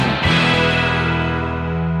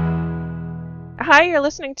Hi, you're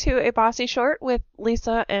listening to a Bossy Short with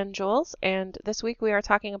Lisa and Jules, and this week we are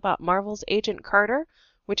talking about Marvel's Agent Carter,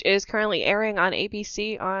 which is currently airing on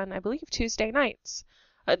ABC on, I believe, Tuesday nights.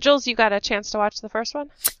 Jules, you got a chance to watch the first one?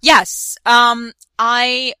 Yes. I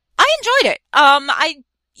enjoyed it.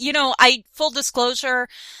 Full disclosure,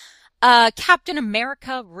 Captain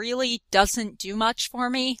America really doesn't do much for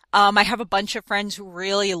me. I have a bunch of friends who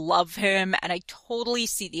really love him, and I totally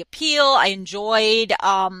see the appeal. I enjoyed,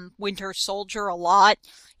 Winter Soldier a lot.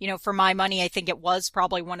 You know, for my money, I think it was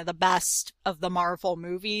probably one of the best of the Marvel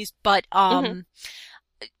movies, but,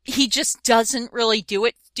 he just doesn't really do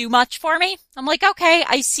much for me. I'm like, okay,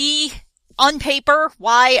 I see on paper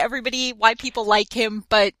why people like him,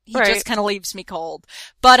 but he just kind of leaves me cold.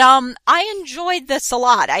 But, I enjoyed this a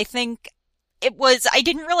lot. I think I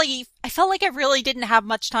felt like I really didn't have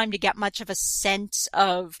much time to get much of a sense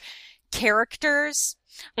of characters.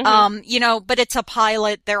 But it's a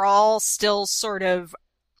pilot. They're all still sort of,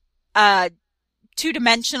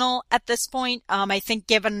 two-dimensional at this point. I think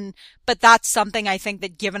but that's something I think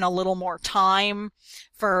that given a little more time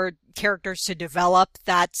for characters to develop,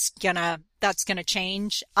 that's gonna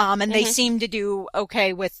change. And they seem to do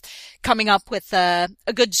okay with coming up with a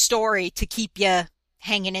good story to keep you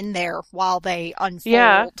hanging in there while they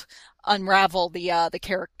unravel the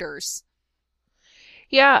characters.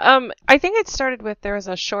 Yeah, I think it started with there was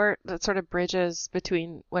a short that sort of bridges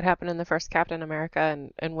between what happened in the first Captain America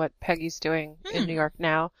and what Peggy's doing in New York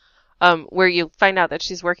now, where you find out that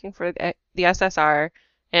she's working for the SSR,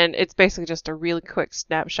 and it's basically just a really quick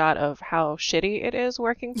snapshot of how shitty it is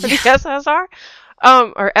working for the SSR,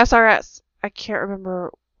 or SRS. I can't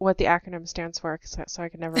remember what the acronym stands for, so I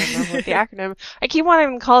can never remember what the acronym. I keep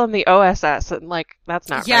wanting to call them the OSS, and that's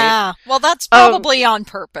not right. Yeah, well, that's probably on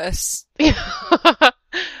purpose.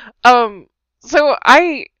 So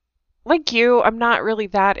I, like you, I'm not really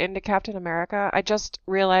that into Captain America. I just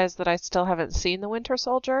realized that I still haven't seen The Winter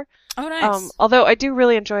Soldier. Oh, nice. Although I do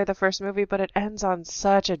really enjoy the first movie, but it ends on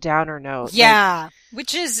such a downer note. Yeah,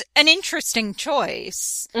 which is an interesting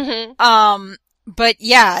choice. Mm-hmm. But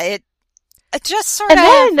yeah, it just sort of,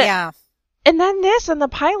 yeah. And then this, in the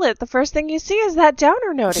pilot, the first thing you see is that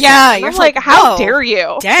downer note again. Yeah, and you're I'm like, how dare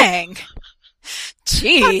you? Dang.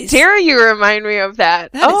 Jeez. How dare you remind me of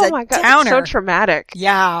that? That is oh my God, downer. It's so traumatic.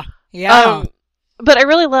 Yeah. Yeah. But I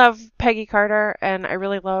really love Peggy Carter, and I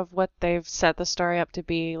really love what they've set the story up to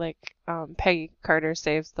be. Like, Peggy Carter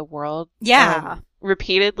saves the world. Yeah.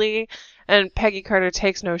 Repeatedly, and Peggy Carter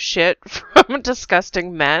takes no shit from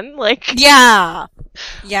disgusting men. Like, yeah.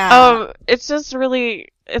 Yeah. It's just really,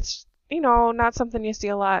 it's, not something you see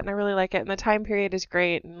a lot, and I really like it. And the time period is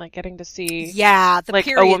great, and like getting to see, the like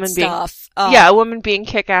period a woman stuff. a woman being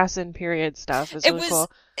kick-ass in period stuff is really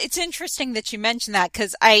cool. It's interesting that you mentioned that,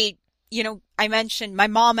 because I mentioned my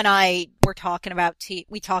mom and I were talking about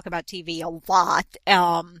we talk about TV a lot,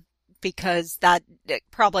 because that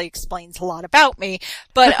probably explains a lot about me.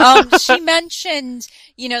 But she mentioned,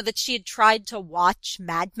 that she had tried to watch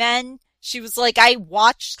Mad Men. She was like, I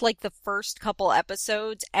watched like the first couple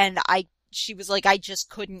episodes, and she was like, I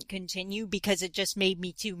just couldn't continue because it just made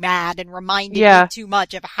me too mad and reminded me too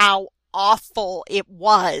much of how awful it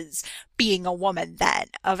was being a woman then,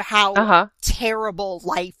 of how terrible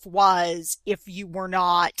life was if you were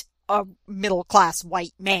not a middle-class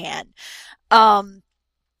white man.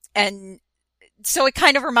 And so it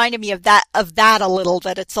kind of reminded me of that a little,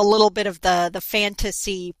 that it's a little bit of the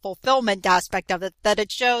fantasy fulfillment aspect of it, that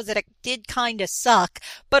it shows that it did kind of suck,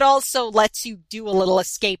 but also lets you do a little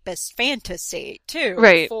escapist fantasy too.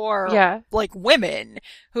 Right. For like women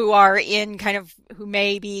who are who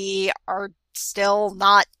maybe are still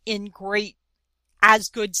not in as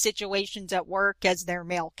good situations at work as their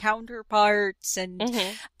male counterparts, and,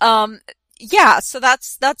 yeah, so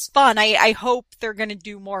that's fun. I hope they're gonna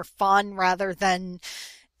do more fun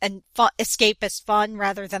escapist fun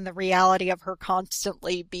rather than the reality of her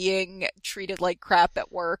constantly being treated like crap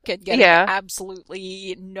at work and getting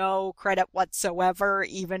absolutely no credit whatsoever,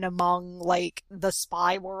 even among like the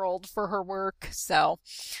spy world for her work. So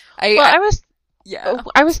I was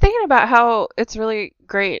thinking about how it's really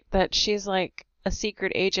great that she's like a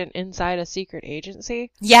secret agent inside a secret agency.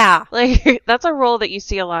 Yeah. Like, that's a role that you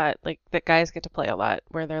see a lot, like, that guys get to play a lot,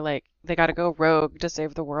 where they're like, they gotta go rogue to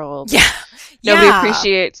save the world. Yeah. Nobody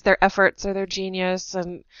appreciates their efforts or their genius,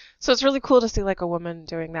 and so it's really cool to see, like, a woman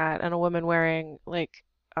doing that, and a woman wearing, like,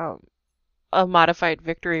 a modified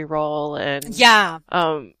victory role, and,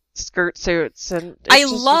 skirt suits, and I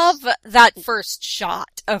love that first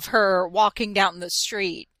shot of her walking down the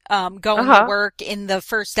street. going to work in the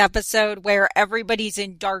first episode where everybody's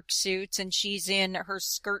in dark suits and she's in her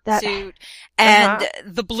skirt suit and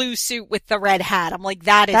the blue suit with the red hat. I'm like,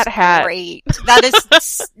 that is great. That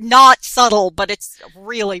is not subtle, but it's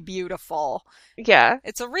really beautiful. Yeah.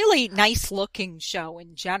 It's a really nice looking show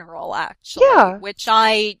in general, actually. Yeah. Which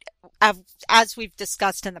as we've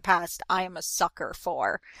discussed in the past, I am a sucker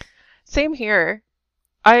for. Same here.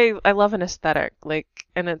 I love an aesthetic,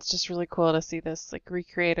 and it's just really cool to see this,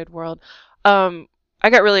 recreated world. I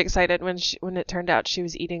got really excited when it turned out she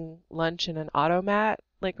was eating lunch in an automat,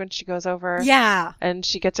 when she goes over. Yeah. And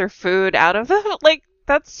she gets her food out of it.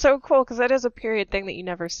 That's so cool, because that is a period thing that you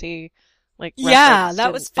never see, yeah,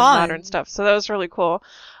 that was fun. In modern stuff. So that was really cool.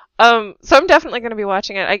 So I'm definitely going to be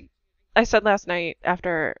watching it. I said last night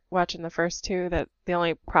after watching the first two that the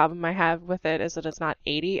only problem I have with it is that it's not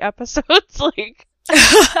 80 episodes.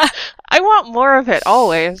 I want more of it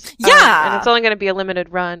always. Yeah. And it's only going to be a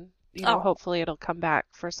limited run. Hopefully it'll come back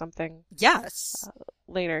for something. Yes.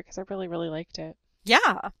 Later, because I really, really liked it.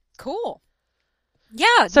 Yeah. Cool.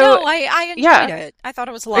 Yeah. So, no, I enjoyed it. I thought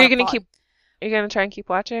it was a lot of fun. Are you going to try and keep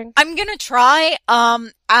watching? I'm going to try.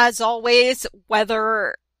 As always,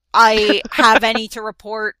 whether I have any to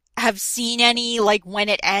report, have seen any, when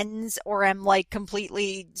it ends, or am,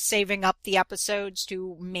 completely saving up the episodes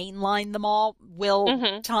to mainline them all,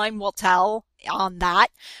 time will tell on that.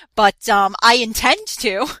 But, I intend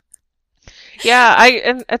to. Yeah,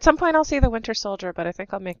 and at some point I'll see The Winter Soldier, but I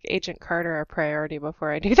think I'll make Agent Carter a priority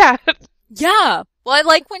before I do that. Yeah. Well, I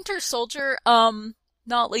like Winter Soldier,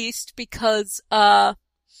 not least because,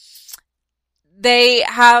 they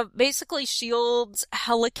have basically SHIELD's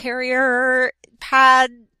helicarrier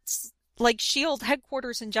pads, SHIELD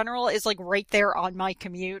headquarters in general is right there on my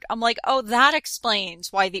commute. I'm like, oh, that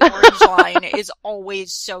explains why the Orange Line is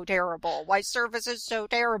always so terrible. Why service is so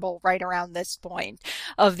terrible right around this point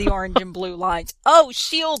of the orange and blue lines. Oh,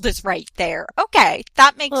 SHIELD is right there. Okay.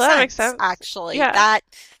 That makes sense, actually. Yeah.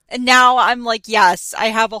 And now I'm like, yes, I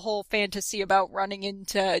have a whole fantasy about running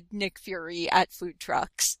into Nick Fury at food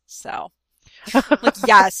trucks. So,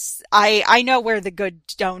 yes, I know where the good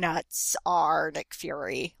donuts are, Nick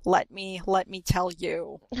Fury. Let me tell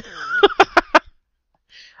you.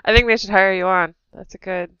 I think they should hire you on. That's a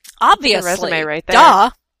good resume right there. Duh.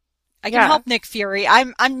 I can help Nick Fury.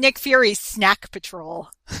 I'm Nick Fury's snack patrol.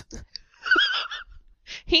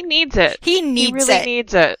 He needs it. He really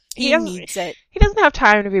needs it. He needs it. He doesn't have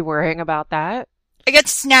time to be worrying about that. I get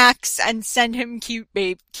snacks and send him cute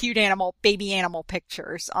baby animal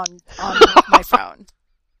pictures on my phone.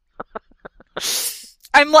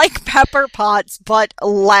 I'm like Pepper Potts, but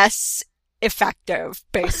less effective,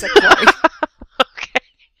 basically. Okay.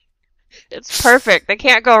 It's perfect. They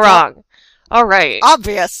can't go wrong. All right.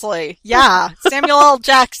 Obviously. Yeah. Samuel L.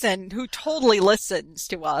 Jackson, who totally listens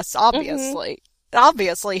to us, obviously. Mm-hmm.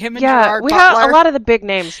 Obviously, him and Gerard Butler. Have a lot of the big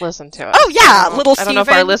names listen to us. Oh yeah, Little Steven. I don't know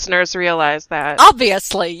if our listeners realize that.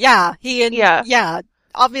 Obviously, yeah. Yeah.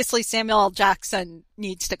 Obviously, Samuel L. Jackson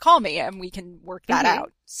needs to call me and we can work that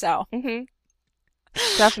out. So. Mm-hmm.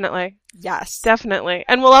 Definitely. Yes. Definitely.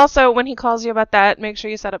 And we'll also, when he calls you about that, make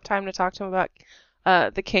sure you set up time to talk to him about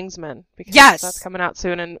The Kingsman, because that's coming out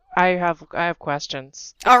soon, and I have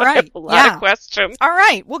questions. All right. I have a lot of questions. All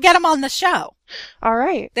right. We'll get him on the show. All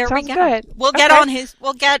right. There Sounds we go. Good. We'll get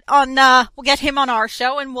him on our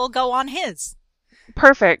show and we'll go on his.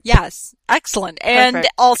 Perfect. Yes. Excellent. And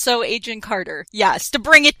also Agent Carter. Yes. To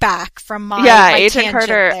bring it back from my Agent tangent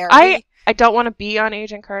Carter. there. I don't want to be on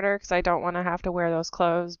Agent Carter because I don't want to have to wear those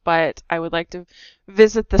clothes, but I would like to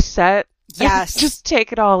visit the set. Yes. Just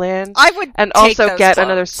take it all in. I would and take also those get clothes.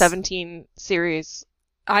 Another 17 series.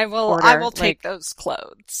 I will take those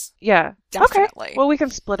clothes. Yeah. Definitely. Okay. Well, we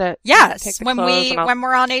can split it. Yes. When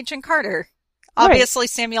we're on Agent Carter. Obviously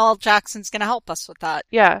Samuel L. Jackson's going to help us with that.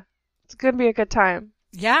 Yeah. It's going to be a good time.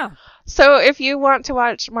 Yeah. So if you want to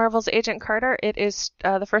watch Marvel's Agent Carter, it is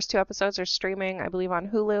the first 2 episodes are streaming, I believe, on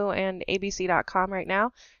Hulu and ABC.com right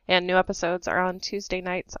now, and new episodes are on Tuesday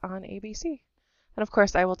nights on ABC. And of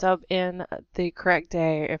course, I will dub in the correct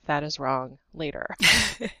day if that is wrong later.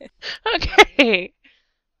 Okay.